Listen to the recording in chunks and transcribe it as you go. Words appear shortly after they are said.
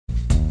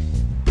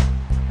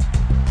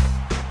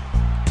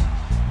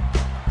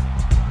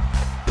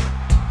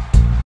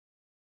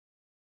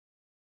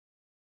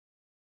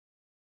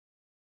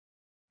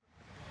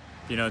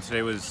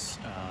Today was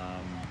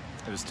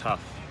it was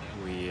tough.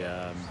 We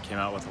came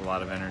out with a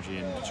lot of energy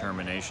and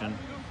determination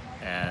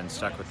and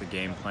stuck with the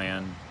game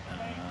plan.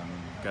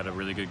 Got a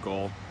really good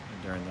goal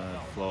during the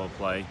flow of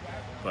play,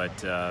 but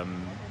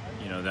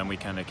then we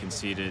kind of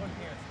conceded.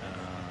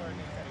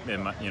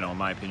 In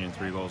my opinion,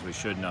 3 goals we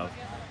shouldn't have.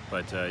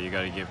 But you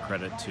got to give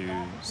credit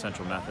to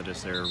Central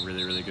Methodist. They're a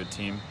really, really good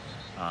team.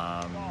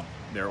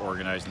 They're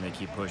organized and they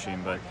keep pushing.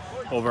 But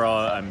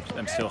overall,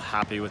 I'm still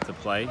happy with the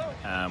play.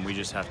 We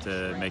just have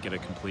to make it a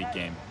complete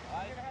game.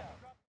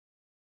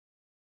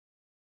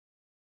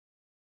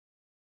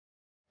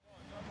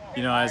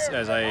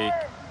 As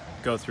I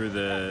go through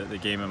the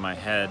game in my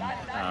head,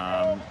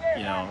 I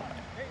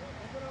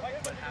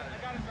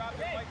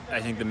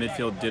think the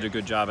midfield did a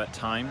good job at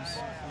times.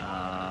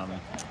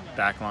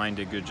 Backline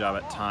did a good job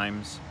at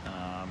times.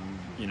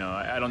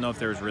 I don't know if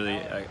there was really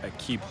a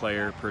key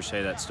player per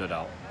se that stood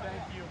out.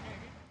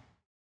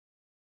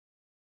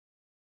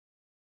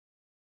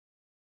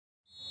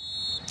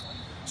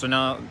 So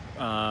now,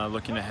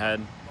 looking ahead,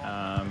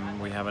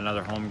 we have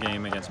another home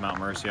game against Mount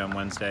Mercy on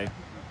Wednesday.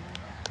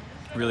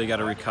 Really got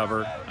to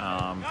recover,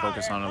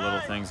 focus on the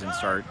little things, and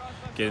start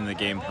getting the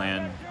game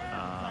plan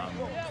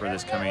for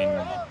this coming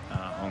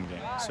home game.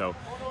 So,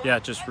 yeah,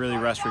 just really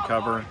rest,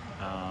 recover,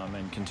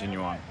 and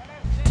continue on.